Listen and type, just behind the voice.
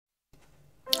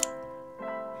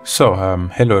So,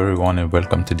 hello everyone and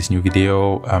welcome to this new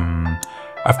video.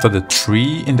 After the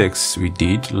 3 index we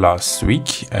did last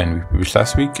week and we published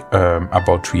last week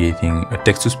about creating a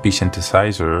text-to-speech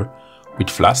synthesizer with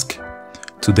Flask,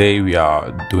 today we are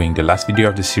doing the last video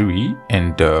of the series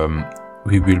and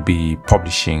we will be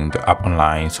publishing the app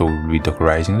online. So we will be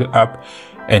dockerizing the app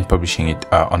and publishing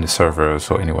it on the server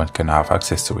so anyone can have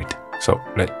access to it. So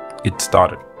let's get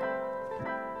started.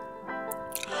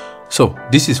 So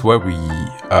this is where we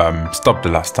stopped the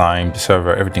last time. The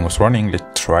server, everything was running.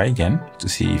 Let's try again to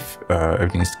see if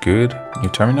everything is good. New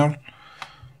terminal.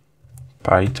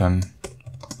 Python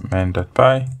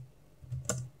man.py.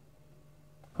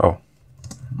 Oh,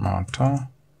 Marta.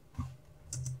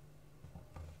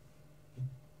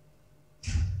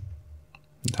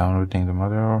 Downloading the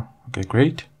model. Okay,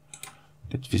 great.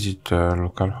 Let's visit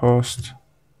localhost.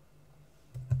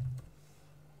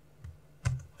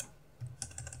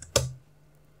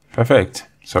 Perfect.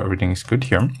 So everything is good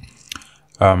here.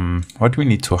 What we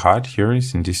need to add here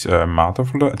is in this Marta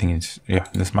folder. I think it's, yeah,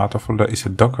 this Marta folder is a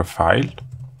Dockerfile.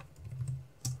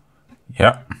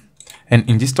 Yeah. And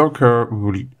in this Docker,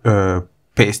 we will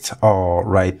paste or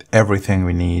write everything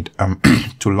we need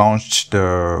to launch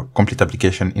the complete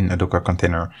application in a Docker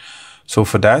container. So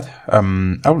for that, I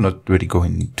will not really go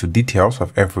into details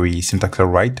of every syntax I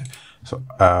write. So,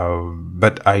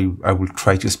 but I will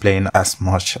try to explain as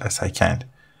much as I can.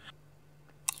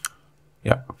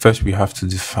 Yeah, first we have to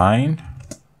define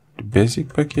the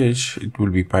basic package. It will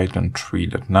be Python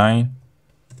 3.9.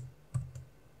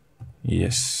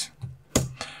 Yes.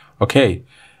 Okay.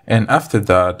 And after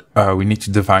that, we need to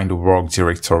define the work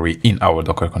directory in our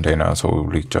Docker container. So we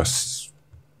will just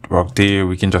work there.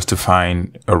 We can just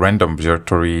define a random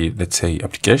directory, let's say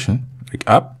application, like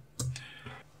app.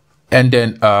 And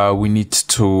then we need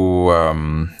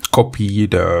to copy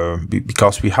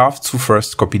because we have to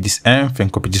first copy this env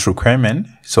and copy this requirement.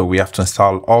 So we have to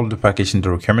install all the package in the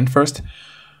requirement first,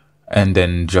 and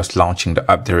then just launching the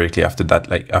app directly after that,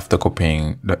 like after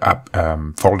copying the app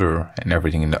folder and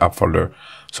everything in the app folder.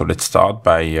 So let's start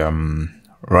by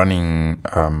running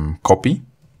copy,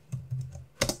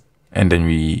 and then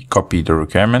we copy the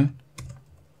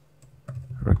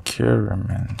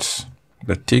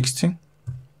requirements.txt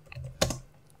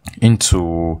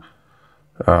into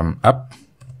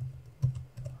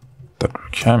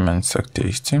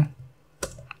app.requirements.txt.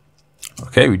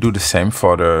 Okay, we do the same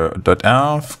for the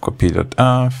 .env, copy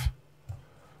 .env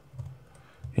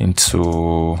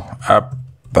into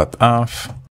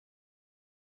app.env.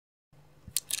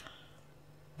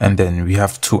 And then we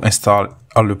have to install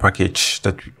all the package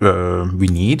that we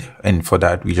need. And for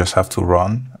that, we just have to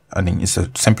run. I think it's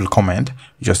a simple command.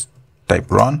 You just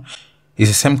type run. It's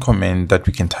the same command that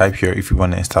we can type here if we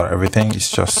want to install everything.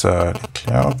 It's just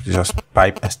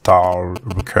pipe install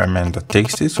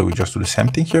requirement.txt. So we just do the same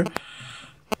thing here.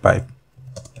 Pipe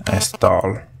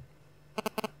install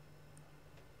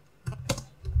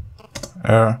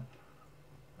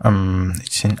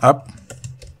it's in app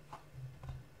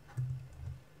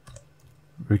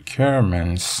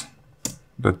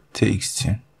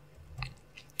requirements.txt.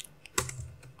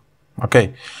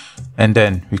 Okay, and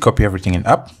then we copy everything in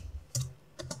app.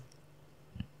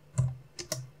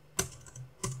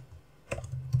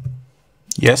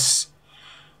 Yes.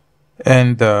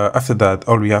 And after that,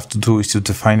 all we have to do is to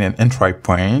define an entry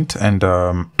point, and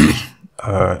our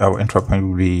entry point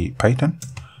will be Python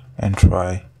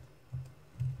entry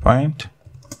point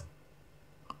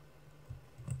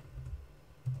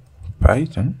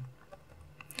Python.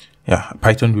 Yeah,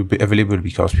 Python will be available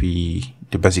because the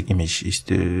basic image is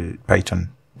the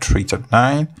Python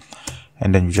 3.9,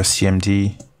 and then you just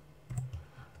cmd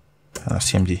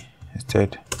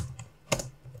instead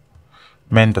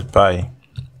man.py.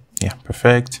 Yeah,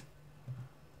 perfect.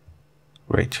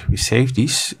 Great. We save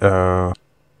this.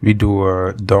 We do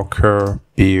a docker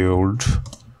build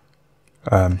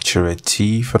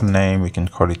 -t for the name. We can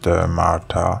call it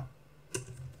Marta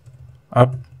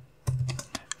app,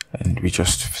 and we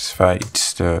just specify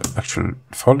it's the actual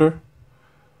folder.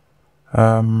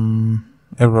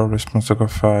 Error response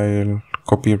Dockerfile,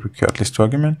 copy require at least 2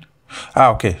 argument.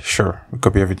 Okay, sure. We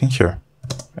copy everything here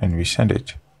and we send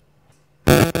it.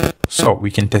 So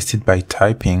we can test it by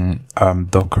typing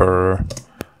docker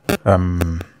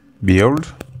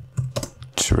build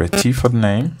 -t for the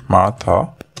name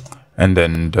Marta, and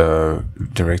then the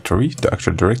directory, the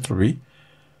actual directory.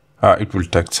 It will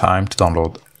take time to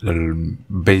download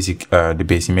the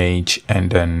base image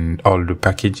and then all the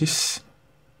packages.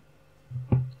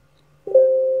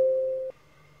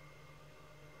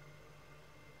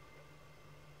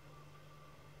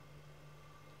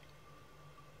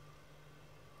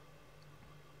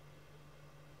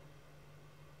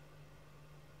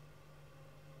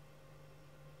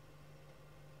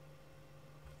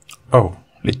 Oh,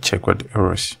 let's check what the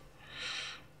error is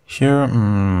here.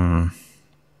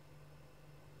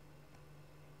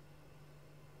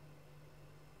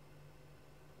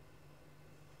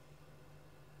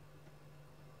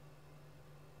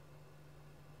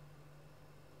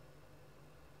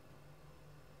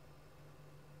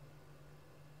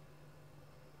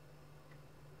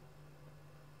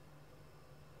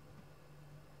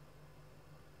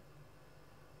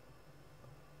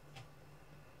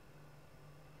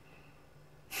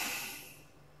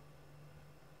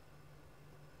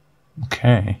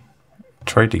 Okay,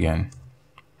 try it again.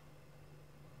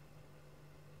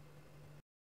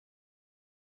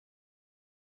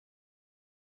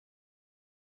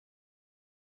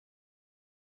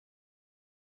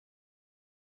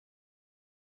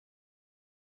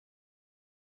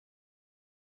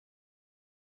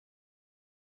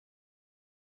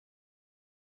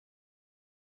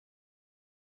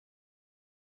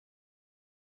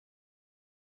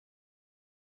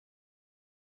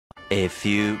 A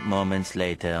few moments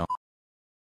later.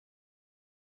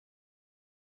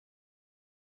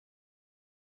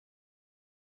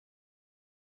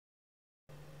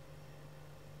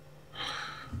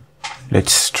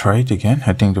 Let's try it again.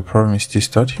 I think the problem is this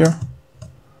dot here.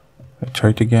 Let's try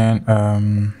it again.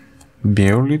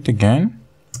 Build it again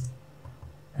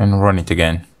and run it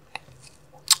again.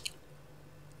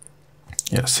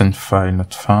 Yeah, send file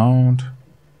not found.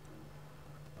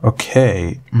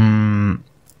 Okay.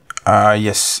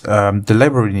 Yes, the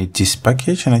library needs this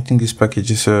package, and I think this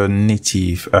package is a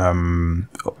native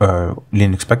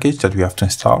Linux package that we have to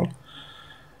install.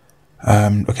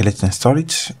 Okay, let's install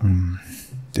it.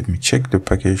 Let me check the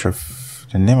package of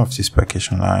the name of this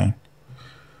package online.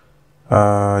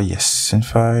 Yes, send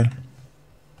file.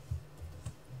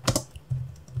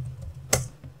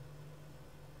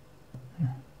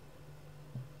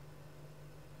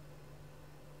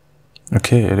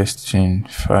 Okay, let's change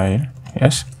file.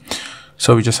 Yes.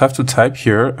 So we just have to type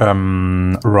here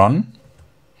run.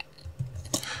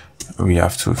 We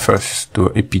have to first do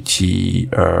apt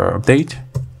update,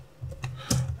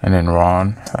 and then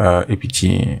run apt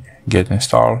get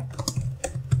install.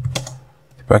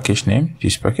 The package name,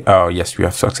 this package. Oh yes, we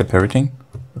have to accept everything.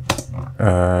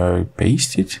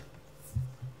 Paste it.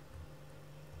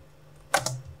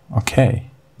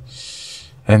 Okay,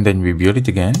 and then we build it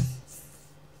again.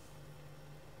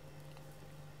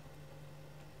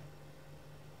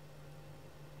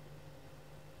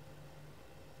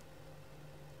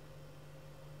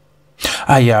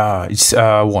 Yeah, it's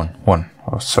one.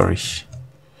 Oh, sorry.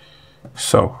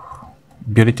 So,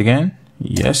 build it again.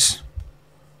 Yes.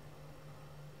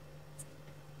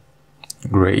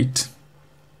 Great.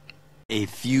 A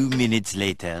few minutes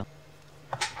later.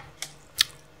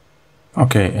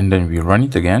 Okay, and then we run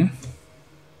it again.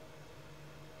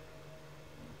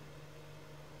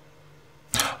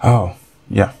 Oh,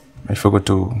 yeah. I forgot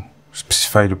to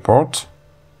specify the port.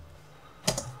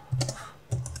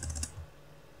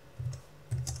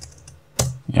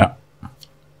 Yeah.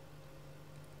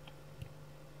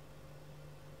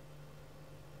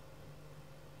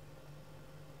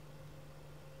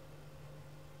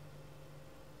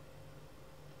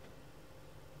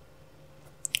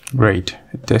 Great.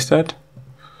 Test that.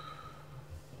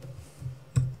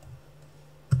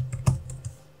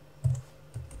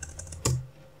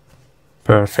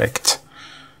 Perfect.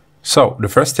 So the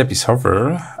first step is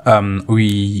over.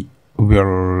 We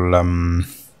will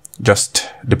just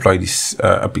deploy this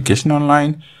application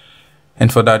online.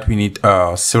 And for that, we need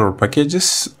several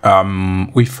packages.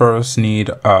 We first need,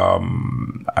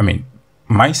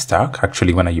 my stack,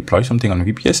 actually, when I deploy something on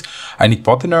VPS, I need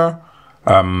Partner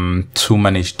to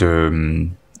manage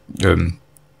the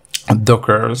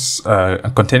Docker's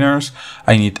containers.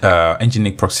 I need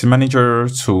Ngnix proxy manager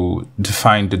to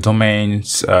define the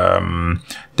domains, the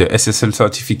SSL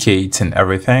certificates and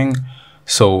everything.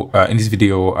 So in this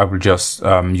video, I will just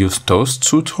use those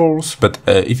two tools. But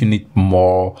if you need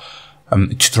more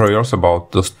tutorials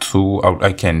about those two,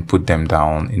 I can put them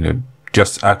down in the,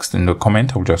 just ask in the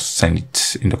comment. I'll just send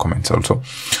it in the comments also.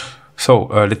 So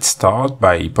let's start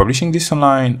by publishing this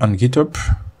online on GitHub.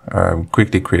 We'll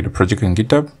quickly create a project in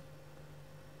GitHub.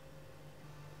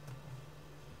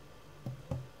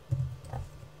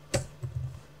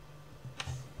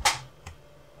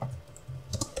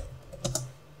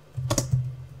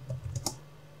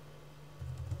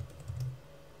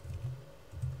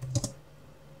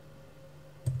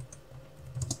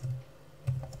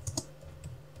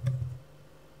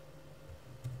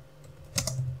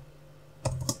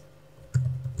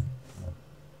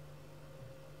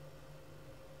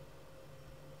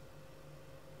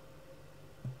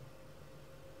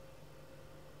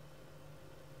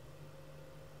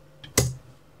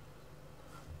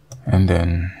 and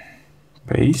then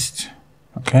paste.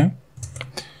 Okay,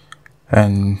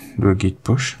 and do a git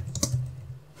push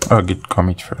or git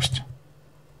commit first.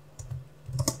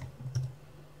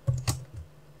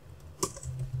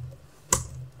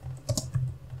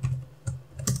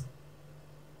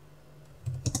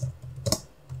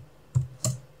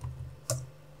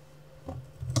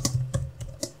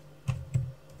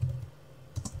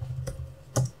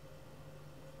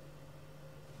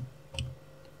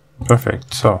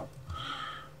 Perfect. So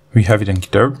we have it in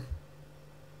GitHub.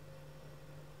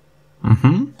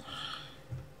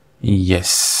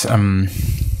 Yes.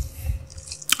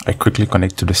 I quickly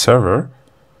connect to the server.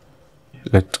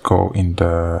 Let's go in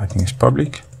the, I think it's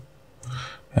public,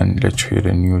 and let's create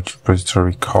a new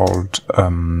repository called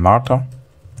Martha.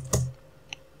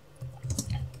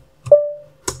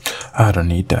 I don't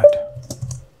need that.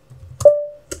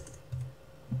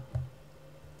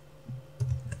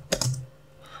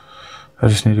 I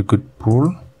just need a good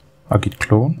pool, a git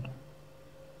clone.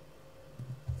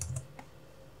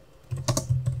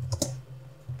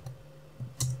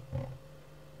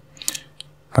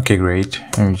 Okay, great.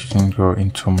 And we just can go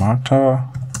into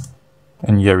Martha,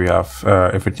 and here we have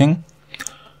everything.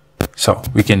 So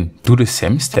we can do the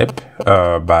same step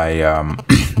by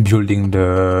building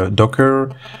the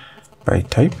Docker by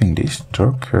typing this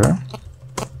Docker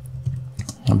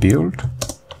build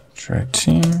thread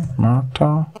team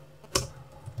Martha.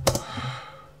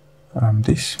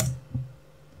 This.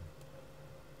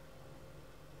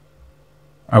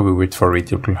 I will wait for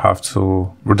it. You will have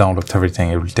to download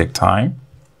everything. It will take time.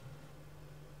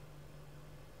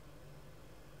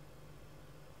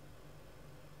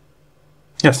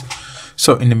 Yes.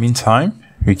 So in the meantime,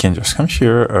 we can just come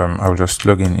here. I will just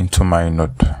log in into my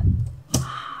Node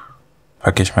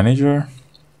package manager.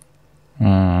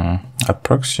 Add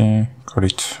proxy. Call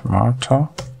it Martha.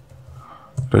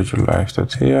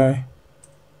 Live.ai.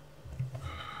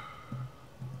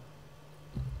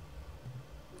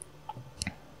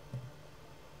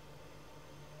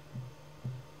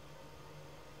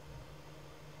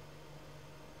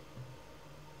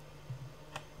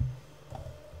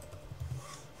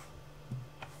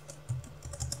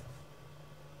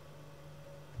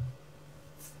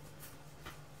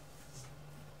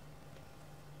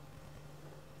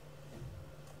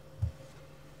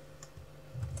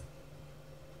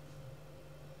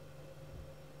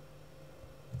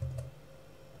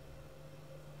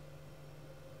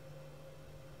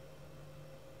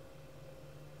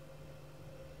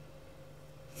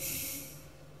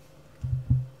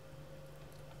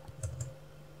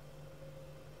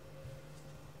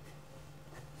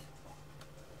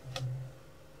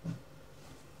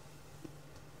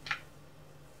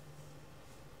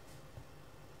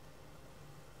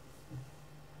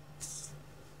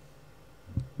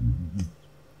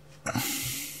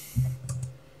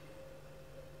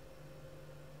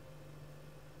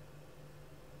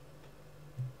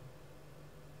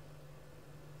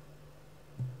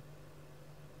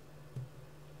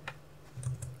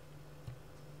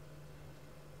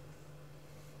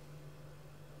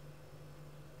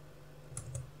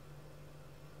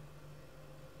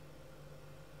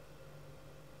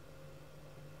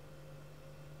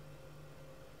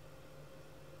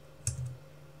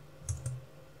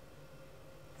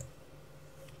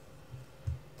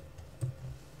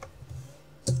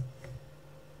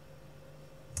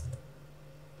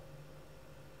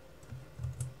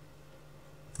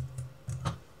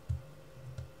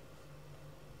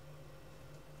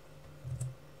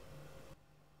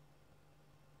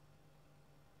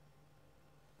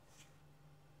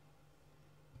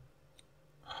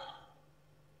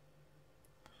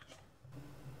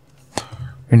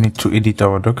 We need to edit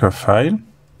our Dockerfile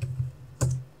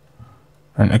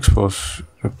and expose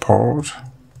the port.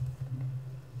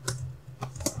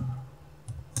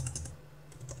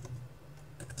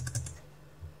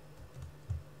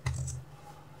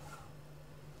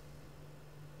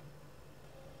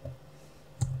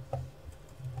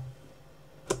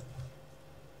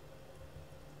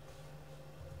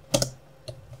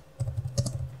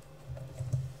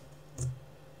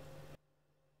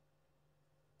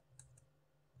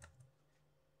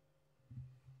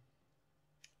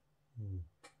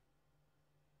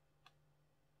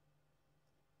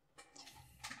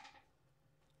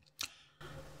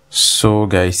 So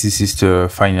guys, this is the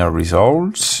final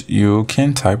results. You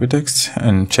can type a text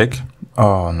and check.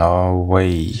 Oh, no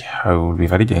way. I will be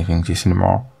validating this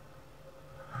anymore.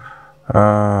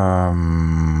 No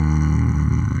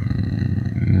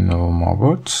more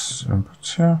bots.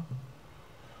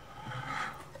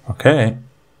 Okay.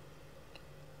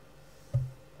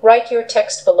 Write your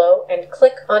text below and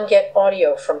click on Get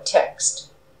Audio from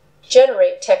Text.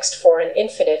 Generate text for an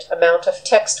infinite amount of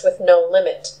text with no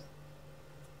limit.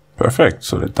 Perfect.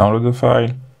 So let's download the file.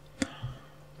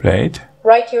 Play it.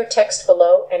 Write your text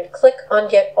below and click on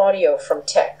Get Audio from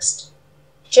Text.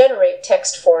 Generate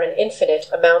text for an infinite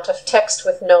amount of text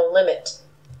with no limit.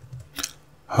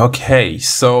 Okay,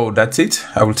 so that's it.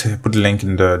 I will put the link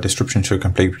in the description so you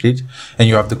can play with it. And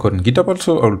you have the code in GitHub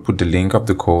also. I will put the link of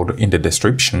the code in the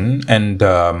description. And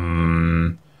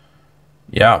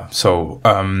yeah, so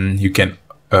you can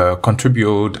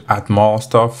contribute, add more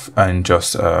stuff, and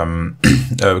just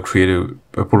create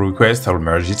a pull request. I will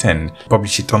merge it and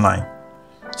publish it online.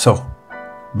 So,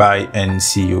 bye and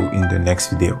see you in the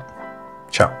next video.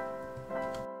 Ciao.